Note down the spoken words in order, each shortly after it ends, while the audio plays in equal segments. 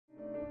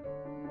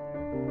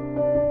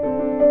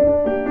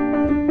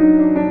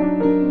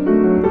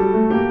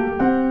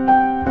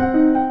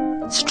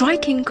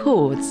Striking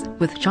Chords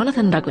with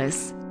Jonathan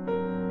Douglas.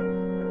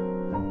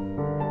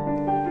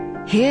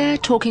 Here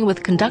talking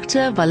with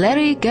conductor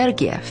Valery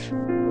Gergiev.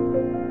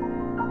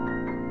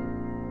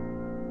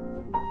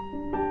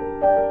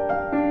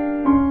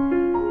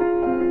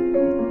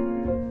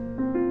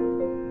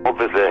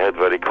 Obviously, I had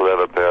very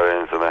clever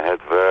parents and I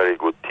had very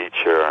good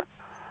teacher.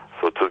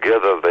 So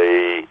together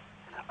they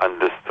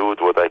understood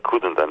what I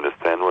couldn't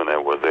understand when I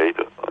was 8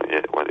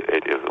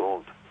 years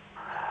old.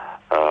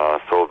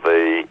 So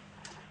they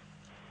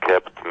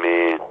kept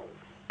me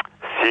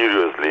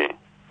seriously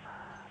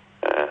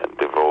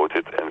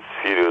devoted and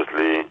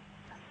seriously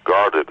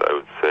guarded, I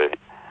would say,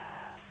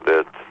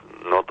 that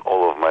not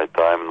all of my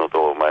time, not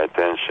all of my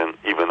attention,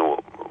 even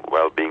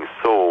while being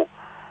so,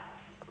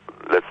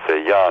 let's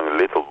say, young,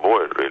 little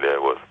boy, really I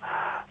was,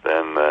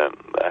 then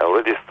I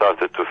already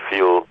started to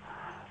feel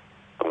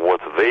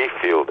what they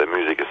feel, the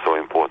music is so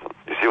important.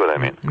 You see what I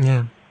mean?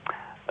 Yeah.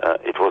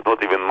 It was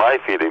not even my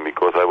feeling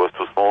because I was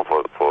too small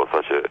for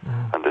such a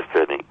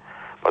understanding.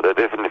 But I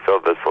definitely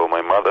felt that for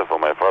my mother, for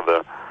my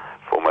father,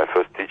 for my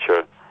first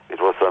teacher,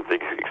 it was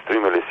something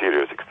extremely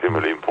serious,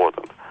 extremely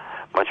important.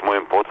 Much more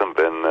important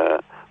than,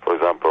 for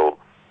example,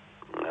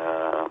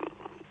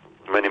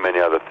 many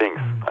other things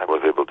I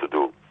was able to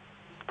do,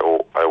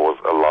 or I was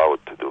allowed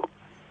to do.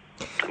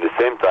 At the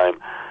same time,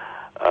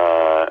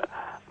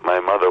 my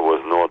mother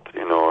was not,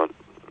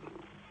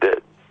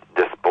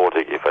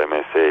 despotic, if I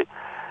may say,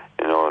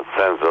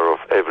 censor of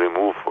every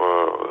move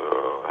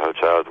her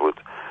child would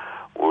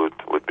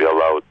be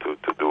allowed to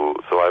do.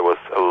 So I was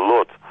a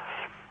lot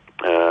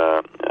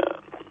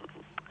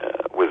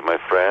with my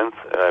friends.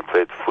 I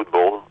played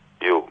football.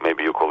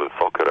 Maybe you call it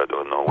soccer, I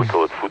don't know. We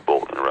call it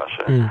football in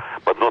Russia,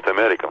 but not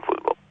American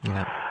football.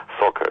 Yeah.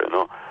 Soccer,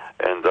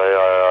 And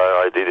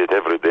I did it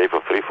every day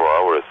for 3-4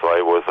 hours. So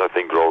I was, I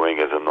think, growing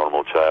as a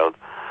normal child.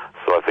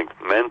 So I think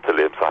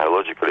mentally and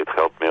psychologically it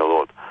helped me a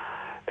lot.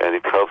 And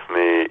it helps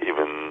me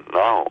even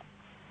now.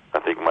 I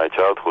think my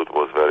childhood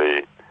was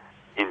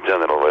in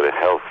general, very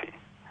healthy.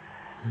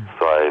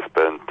 So I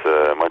spent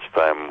much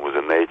time with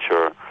the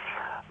nature.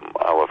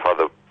 Our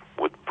father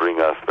would bring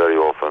us very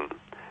often,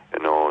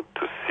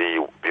 to see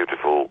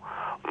beautiful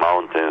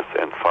mountains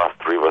and fast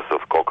rivers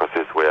of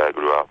Caucasus where I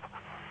grew up.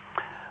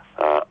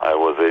 I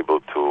was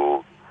able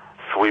to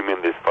swim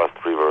in these fast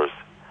rivers,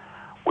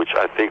 which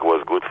I think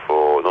was good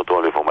for not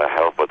only for my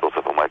health but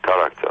also for my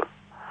character.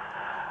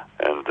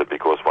 And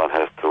because one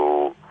has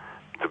to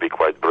be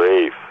quite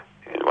brave,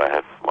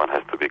 one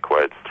has to be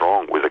quite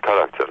strong with a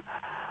character,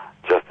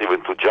 just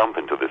even to jump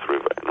into this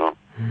river,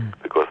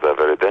 because they're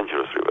very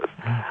dangerous rivers.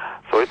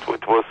 So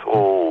it was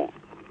all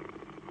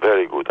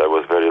very good. I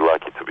was very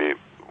lucky to be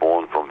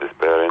born from these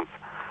parents,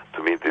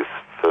 to meet these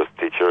first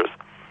teachers,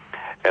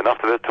 and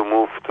after that to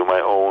move to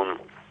my own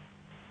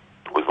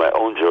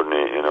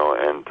journey,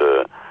 and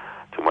to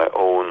my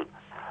own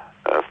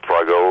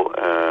struggle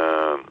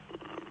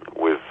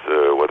with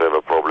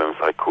whatever problems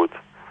I could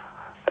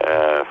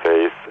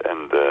face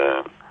and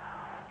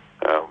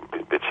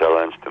be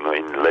challenged.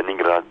 In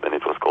Leningrad, then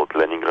it was called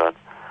Leningrad,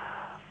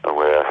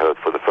 where I heard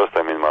for the first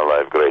time in my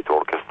life great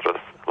orchestras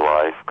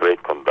live,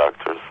 great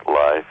conductors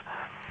live,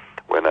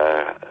 when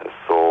I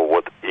saw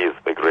what is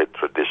the great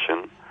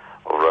tradition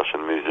of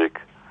Russian music.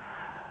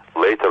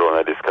 Later on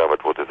I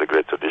discovered what is the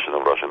great tradition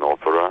of Russian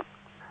opera.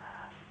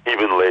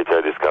 Even later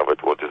I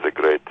discovered what is the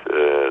great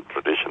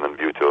tradition and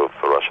beauty of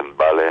Russian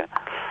ballet.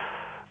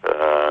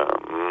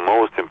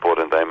 Most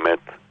important, I met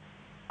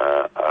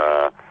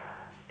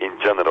in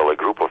general a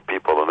group of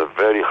people on a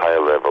very high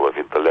level of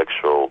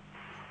intellectual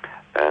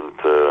and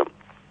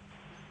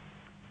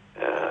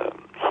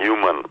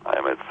human,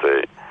 I might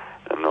say,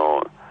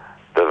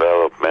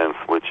 developments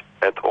which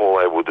at all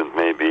I wouldn't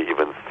maybe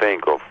even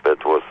think of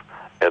that was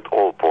at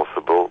all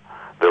possible,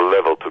 the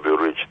level to be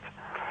reached.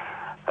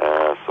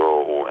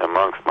 So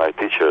amongst my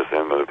teachers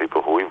and the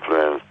people who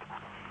influenced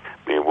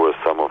me were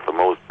some of the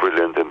most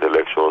brilliant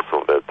intellectuals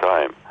of that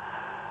time,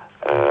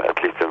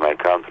 at least in my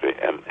country.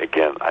 And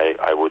again,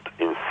 I would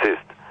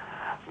insist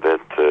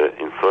that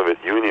in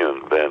Soviet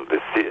Union then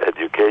the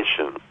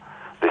education,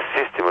 the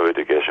system of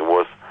education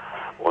was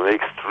on an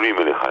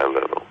extremely high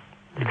level,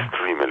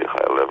 extremely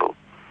high level.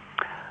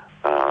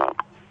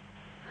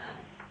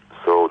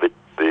 So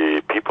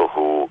the people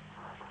who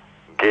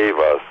gave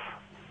us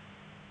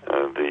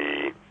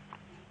the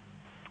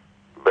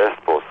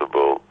best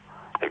possible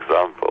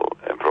example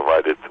and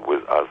provided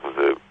with us with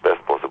the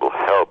best possible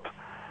help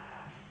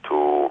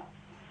to,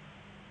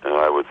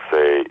 I would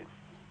say,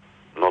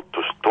 not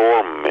to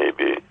storm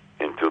maybe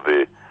into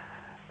the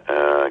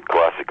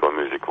classical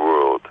music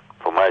world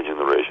for my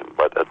generation,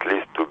 but at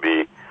least to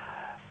be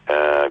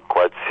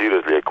quite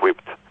seriously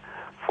equipped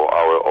for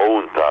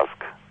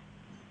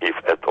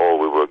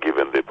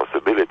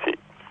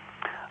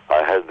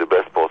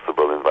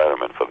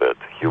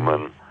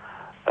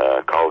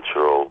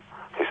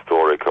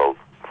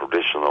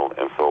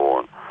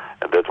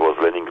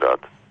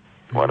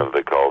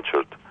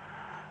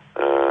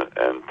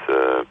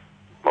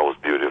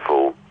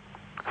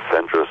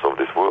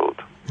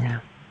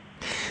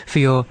for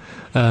your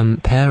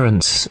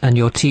parents and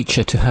your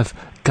teacher to have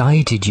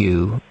guided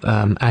you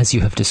as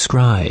you have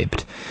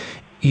described,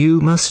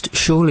 you must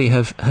surely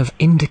have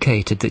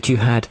indicated that you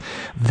had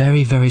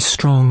very, very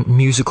strong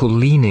musical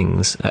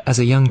leanings as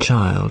a young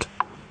child.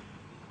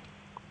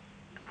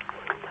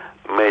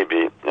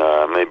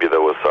 Maybe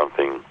there was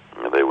something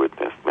they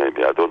witnessed.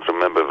 Maybe I don't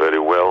remember very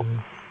well.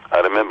 I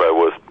remember I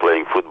was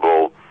playing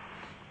football,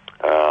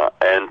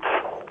 and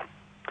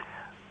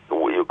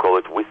you call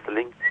it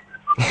whistling.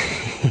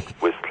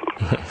 Whistle.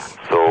 Yes.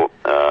 So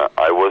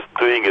I was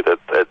doing it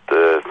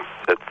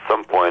at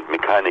some point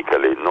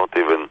mechanically, not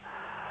even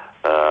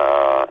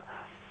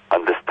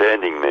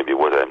understanding maybe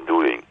what I'm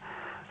doing.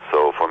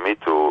 So for me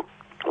to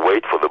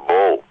wait for the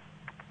ball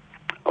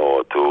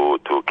or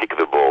to kick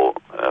the ball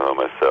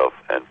myself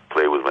and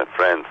play with my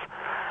friends,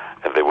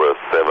 and they were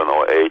 7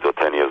 or 8 or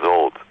 10 years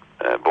old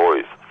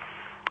boys.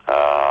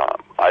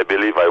 I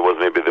believe I was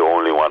maybe the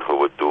only one who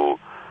would do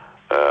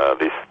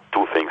these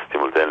two things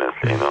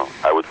simultaneously.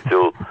 I would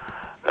still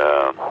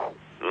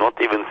not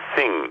even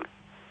sing,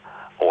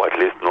 or at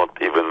least not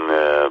even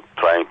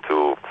trying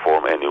to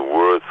form any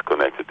words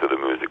connected to the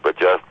music, but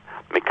just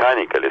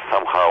mechanically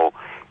somehow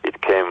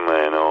it came.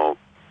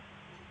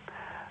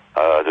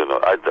 I don't know.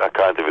 I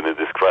can't even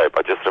describe.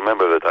 I just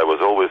remember that I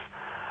was always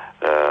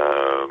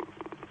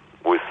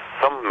with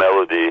some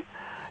melody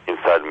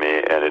inside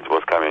me, and it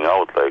was coming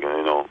out like,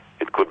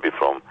 it could be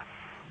from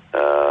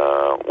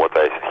what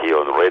I hear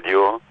on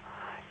radio.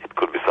 It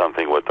could be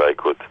something what I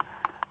could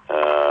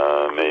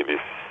maybe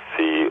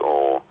see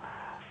or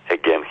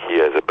again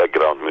hear as a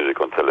background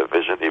music on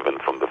television, even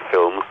from the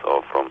films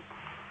or from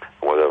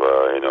whatever,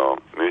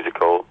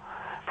 musical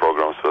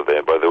programs were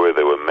there. By the way,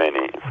 there were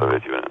many in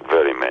Soviet Union,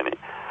 very many.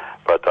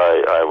 But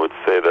I would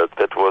say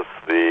that was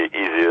the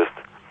easiest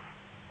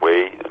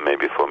way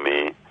maybe for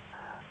me,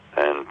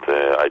 and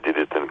I did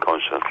it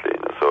unconsciously.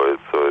 So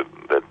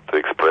that to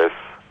express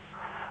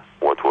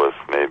what was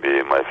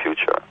maybe my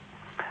future,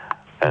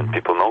 and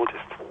people noticed.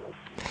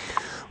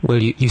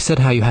 Well, you said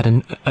how you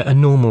had a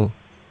normal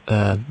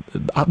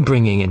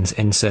upbringing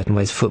in certain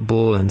ways,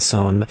 football and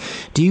so on.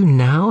 Do you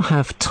now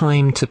have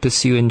time to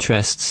pursue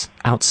interests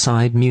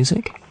outside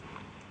music?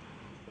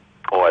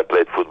 Oh, I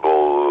played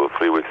football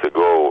 3 weeks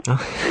ago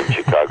in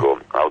Chicago,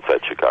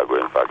 outside Chicago,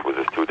 in fact, with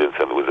the students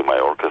and with my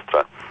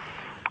orchestra.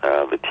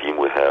 The team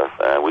we have,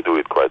 we do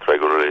it quite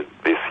regularly.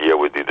 This year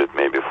we did it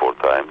maybe 4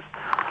 times.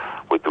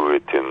 We do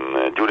it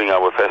during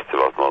our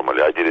festivals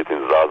normally. I did it in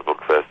Salzburg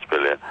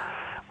Festival.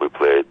 We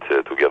played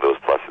together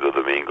with Placido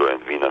Domingo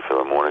and Wiener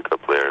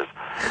Philharmonica players,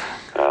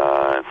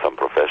 and some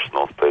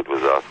professionals played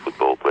with us,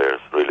 football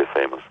players, really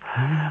famous.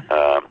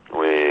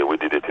 We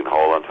did it in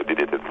Holland, we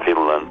did it in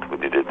Finland, we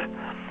did it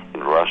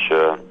in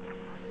Russia,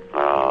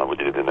 we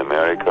did it in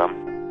America.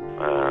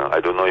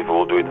 I don't know if we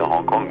will do it in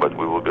Hong Kong, but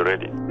we will be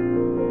ready.